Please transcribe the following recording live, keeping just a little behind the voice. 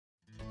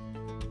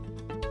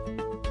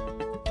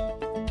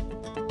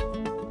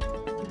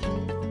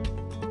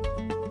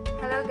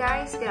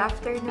guys, good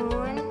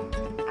afternoon.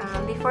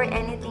 Before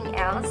anything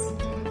else,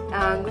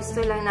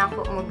 gusto lang na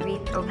ako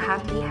mag-greet og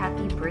happy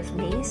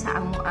birthday sa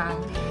amo ang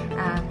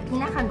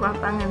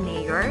pinakagwapa nga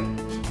mayor,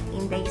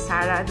 Inday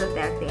Sara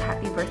Duterte.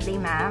 Happy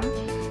birthday, ma'am.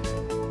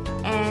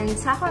 And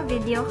sa akong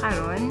video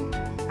karon,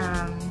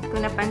 kung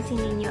napansin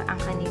ninyo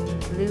ang kaning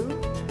blue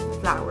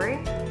flower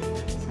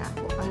sa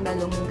ako ang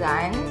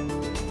dalunggan.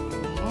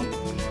 Okay.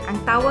 Ang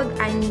tawag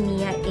ani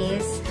niya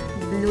is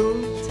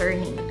blue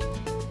ternate.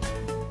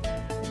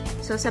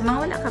 So, sa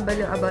mga wala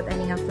kabalo about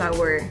ani nga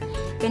flower,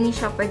 kani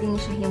siya, pwede niyo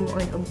siya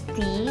himuon og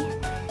tea.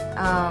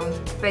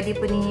 Pwede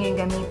po ninyo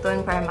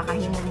gamiton para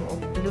makahimo mo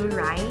og blue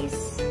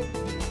rice.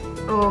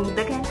 O,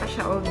 daghan pa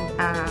siya og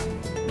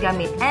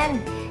gamit.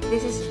 And,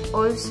 this is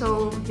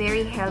also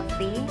very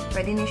healthy.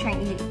 Pwede niyo siyang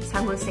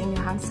isagol sa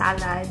inyong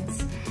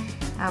salads.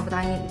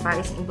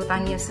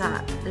 Ibutan niyo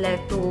sa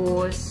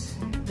lettuce,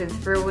 with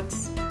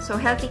fruits. So,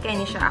 healthy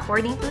kani siya.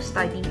 According to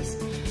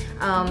studies,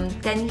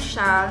 kani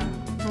siya,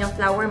 yung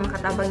flower,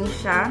 makatabang niya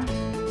siya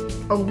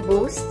og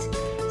boost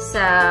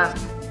sa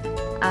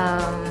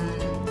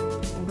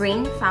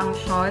brain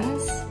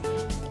functions,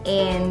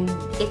 and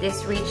it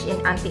is rich in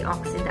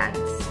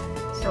antioxidants.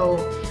 So,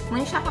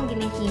 muna siya akong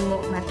ginahimo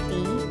nga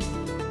tea.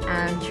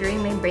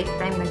 During my break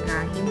time,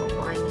 naghahimo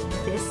ko ani.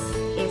 This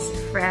is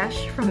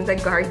fresh from the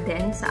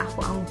garden sa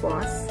ako ang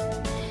boss.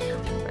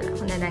 Wala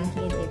ko na lang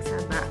hilig sa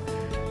ba.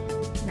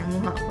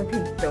 Nanguha ko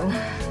dito.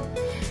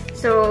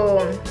 So,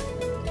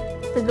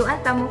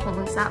 tuduan tamo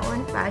kung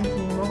unsaon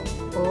paghimo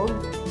og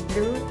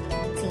blue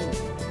tea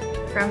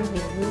from the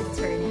blue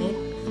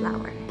ternate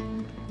flower.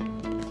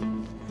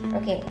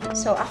 Okay,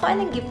 so ako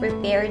ang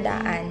nag-prepare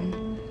daan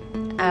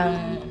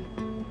ang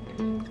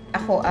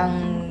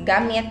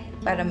gamit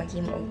para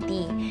maghimo og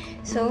tea.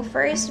 So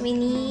first we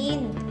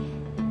need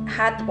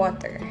hot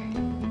water.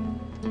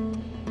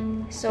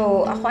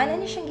 So ako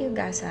na siyang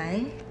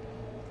gihugasan.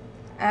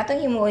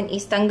 Atong himuon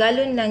is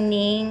tanggalon lang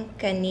ning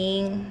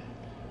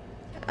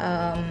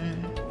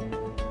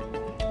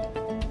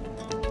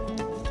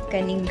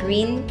kaning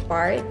green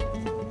part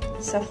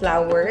sa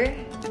flower.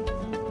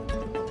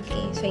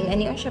 Okay, so yung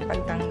ano siya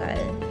pagtanggal.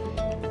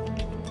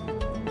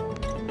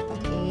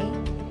 Okay.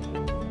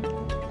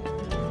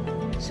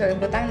 So,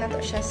 ibutang na to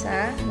siya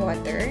sa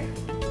water.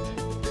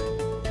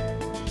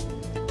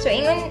 So,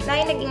 ingon,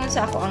 nag-ingon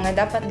sa ako nga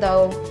dapat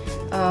daw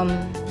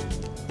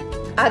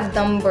add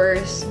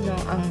numbers no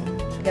ang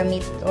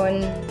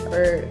gamiton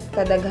or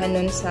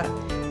kadaghanon sa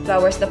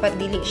flowers. Dapat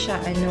dili siya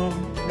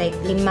like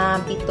 5,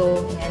 7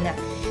 nga na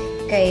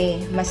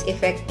kay mas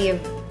effective.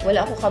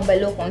 Wala ako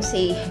kabalo kung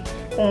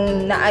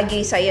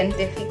naagi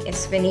scientific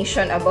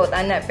explanation about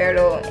ana,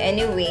 pero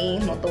anyway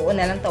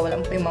motuon na lang ta,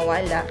 walang po'y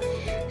mawala.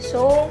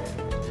 So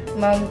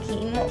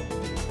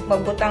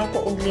magbutang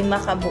ko og 5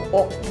 ka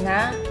buok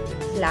nga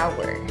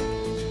flower.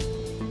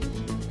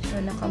 So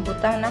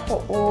nakabutang na ko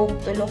og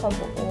 3 ka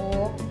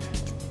buok.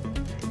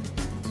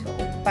 So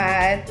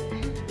 4.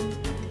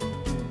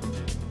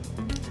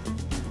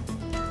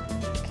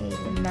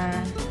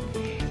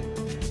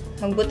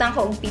 Magbutang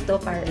ko og 7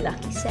 para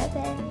lucky 7.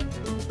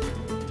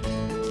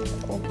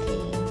 Okay.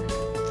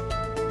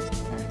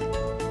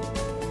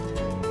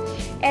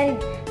 And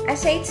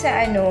aside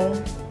sa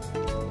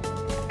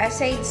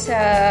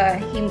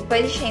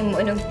pwede siya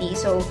himuon og tea.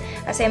 So,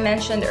 as I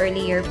mentioned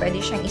earlier,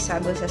 pwede siyang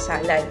isagol sa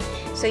salad.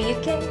 So, you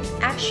can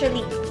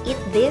actually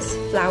eat this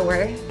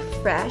flower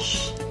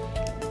fresh.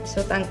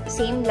 So,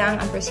 same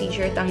lang ang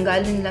procedure.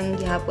 Tanggalin lang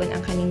gihapon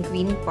ang kaning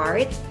green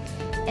part.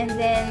 And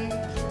then,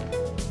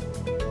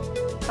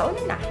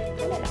 wala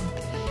lang.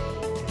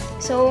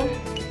 So,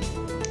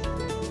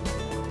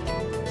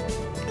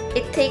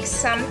 it takes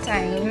some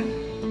time,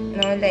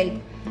 no, like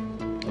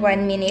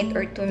 1 minute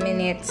or 2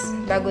 minutes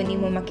bago ni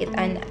mo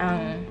makitaan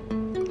ang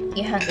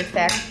ihang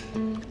effect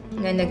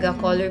na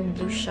naga-color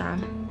blue siya.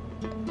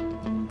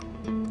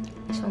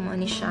 So, mo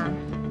ni siya.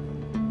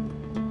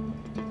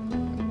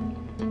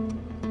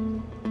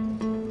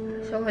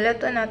 So, wala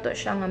to na to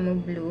siya nga mo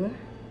blue.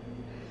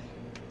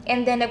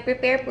 And then,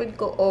 nag-prepare food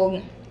ko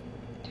og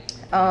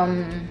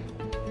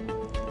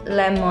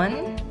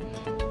lemon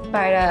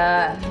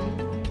para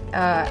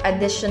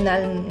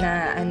additional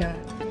na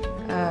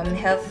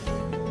health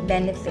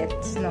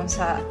benefits no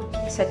sa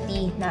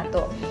tea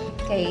nato.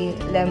 Kay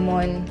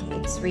lemon,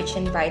 it's rich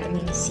in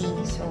vitamin C,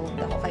 so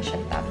dako kay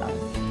siyang tabang.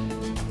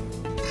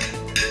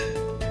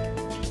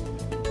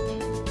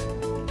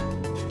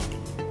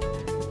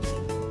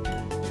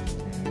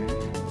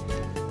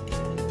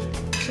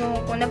 So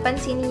kung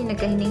napansin niyo,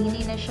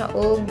 nagkahining-hining na siya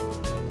og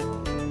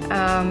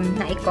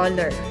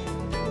na-color.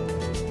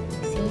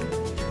 See?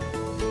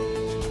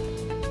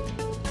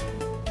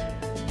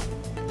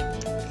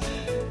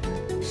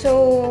 So,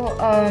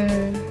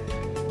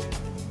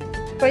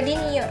 pwede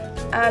niyo,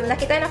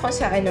 nakita na ko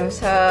sa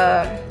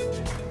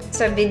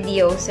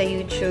video sa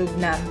YouTube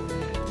na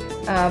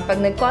pag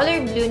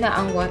nag-color blue na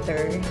ang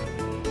water,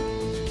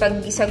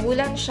 pag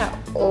isagulan siya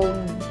o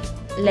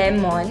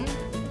lemon,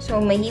 so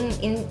may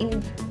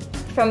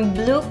from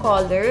blue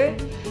color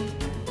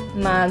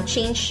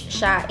mag-change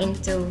siya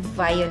into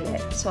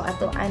violet. So,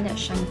 ato ana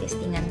siyang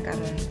testingan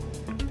karon.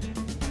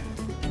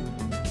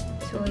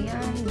 So,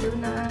 yan. Blue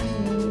na.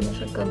 Hindi na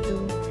siya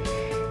ka-blue.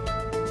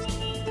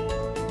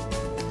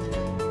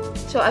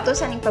 So, ato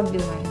saan yung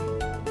pa-bluean?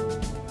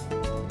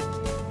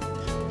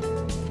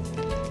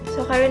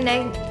 So, karon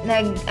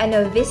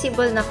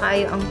visible na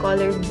kayo ang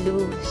color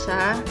blue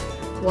sa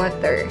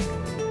water.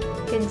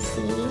 You can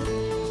see.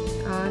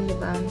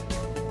 Diba?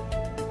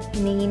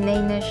 Hinahinay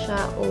na siya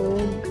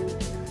og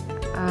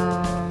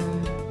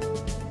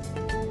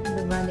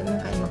diba? Di man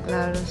kayo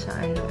maklaro sa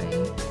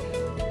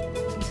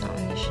saan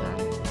na siya.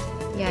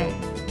 Yan.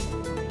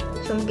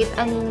 So,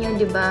 makita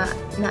ninyo, diba,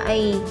 na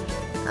ay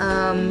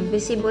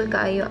visible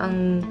kayo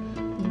ang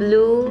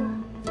blue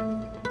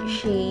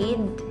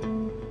shade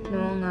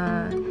nung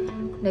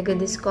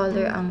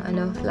naga-discolor ang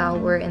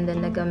flower and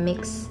then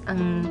naga-mix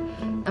ang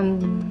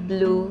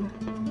blue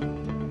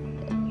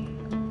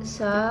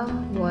sa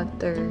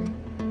water.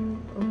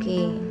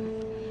 Okay.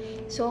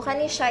 So,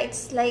 kani siya,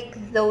 it's like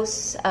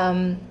those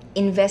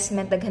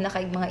investment, daghan na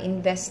kay mga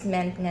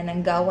investment nga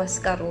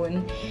nanggawas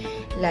karon,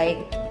 like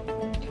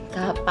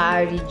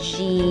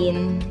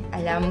Parigin,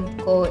 alam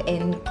ko,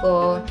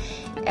 Enco,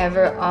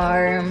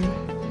 Everarm,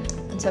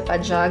 sa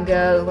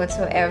Pajuggle,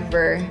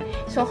 whatsoever.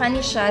 So,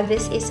 kani siya,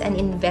 this is an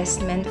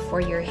investment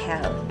for your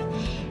health.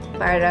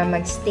 Para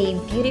magstay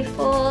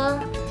beautiful,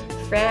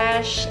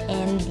 fresh,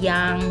 and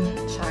young.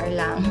 Char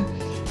lang.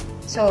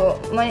 So,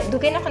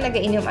 dugay na ako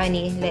nag-inom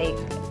ani, like,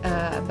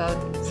 about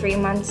 3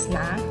 months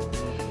na.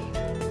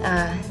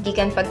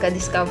 Gikan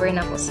pagka-discover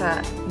na ko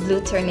sa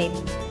blue ternate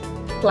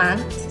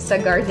plant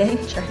sa garden.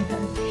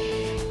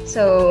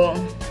 So,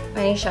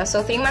 ano siya.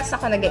 So, 3 months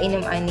na ako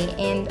nag-inom ani,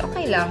 and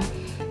okay lang.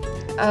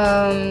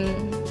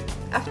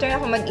 After na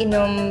ako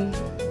mag-inom,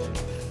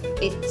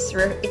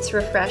 it's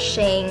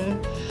refreshing,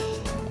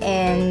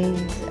 and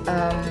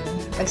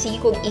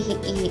magsige kong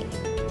ihi-ihi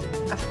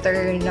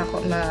after na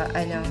ako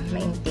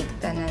ma-intake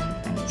tanan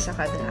ang isa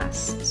ka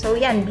glass. So,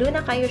 yan. Blue na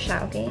kayo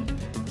siya, okay?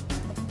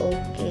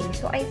 Okay.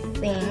 So, I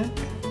think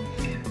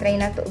try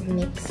na to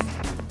mix.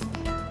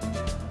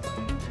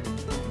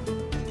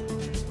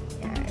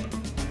 Yan.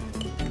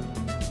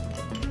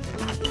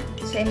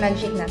 So,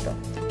 i-magic na to.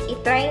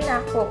 I-try na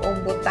ako o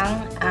butang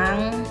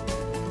ang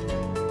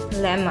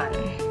lemon.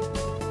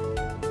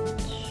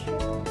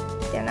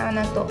 Tanaw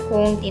na to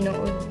kung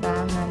tinuod ba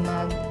nga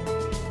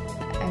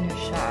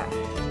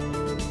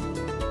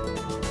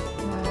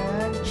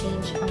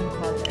mag-change ang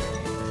color.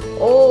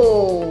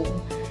 Oh!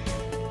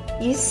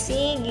 You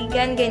see,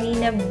 gigan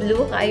ganina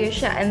blue kayo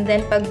siya, and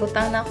then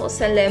pagbutang na ako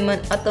sa lemon,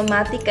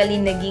 automatically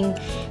naging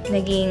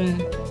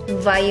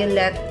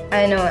violet,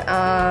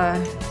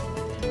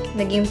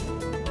 naging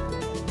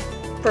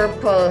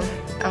purple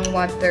ang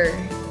water.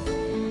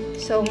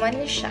 So,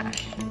 man siya.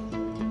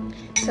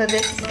 So,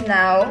 this is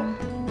now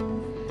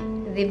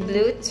the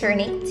blue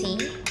ternate tea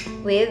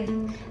with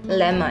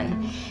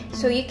lemon.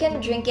 So, you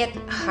can drink it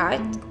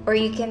hot or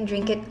you can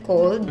drink it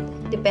cold.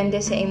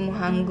 Depende sa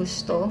imuhang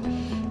gusto.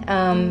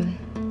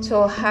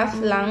 So, half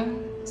lang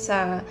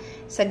sa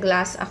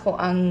glass ako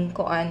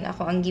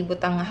ang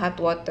gibutang hot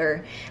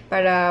water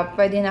para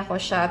pwede na ko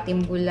siya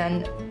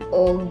timbulan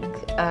og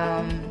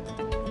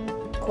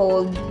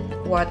cold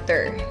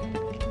water.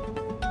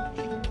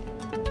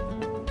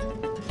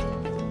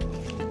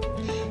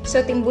 So,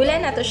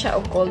 timbulan na to siya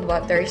og cold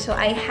water. So,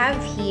 I have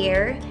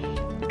here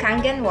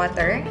Kangen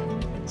water.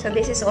 So,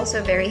 this is also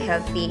very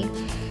healthy.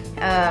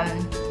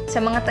 Sa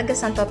mga taga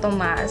Santo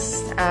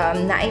Tomas,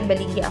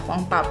 naaibaligi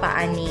ako ang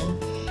papaani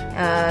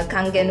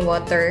Kangen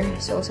water.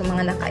 So, sa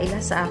mga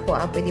nakaila sa ako,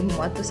 pwede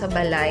mo ato sa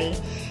balay.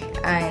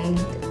 And,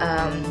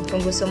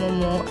 kung gusto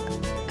mo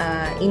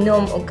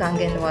inom og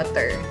Kangen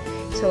water.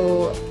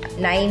 So,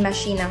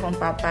 naay-machine akong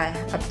papa,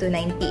 up to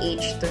 9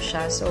 pH to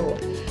siya. So,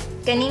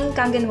 kaning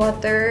Kangen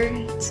water,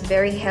 it's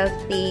very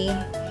healthy.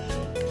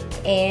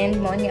 And,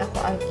 mo niya ako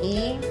ang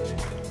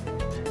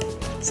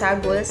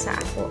sagol sa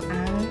ako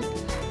ang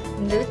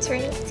blue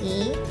ternate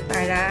tea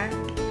para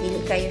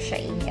dili kayo siya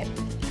init.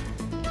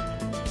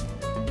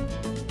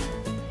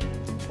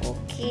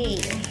 Okay.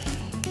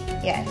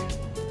 Yan.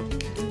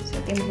 So,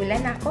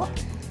 timbulan ako.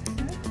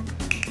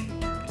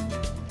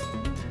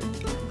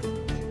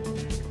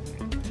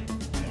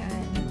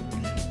 Yan.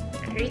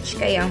 Rich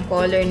kayo ang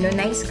color, no?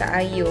 Nice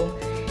kaayo.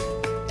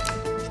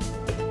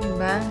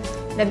 Diba?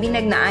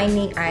 Labinag na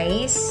ni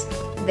ice.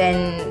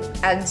 Then,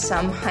 add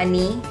some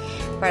honey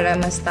para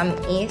mas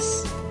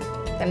tamis.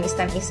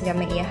 Tamis-tamis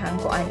gamay iyahang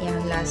kuan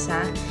iyahang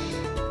lasa.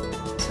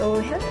 So,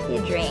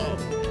 healthy drink.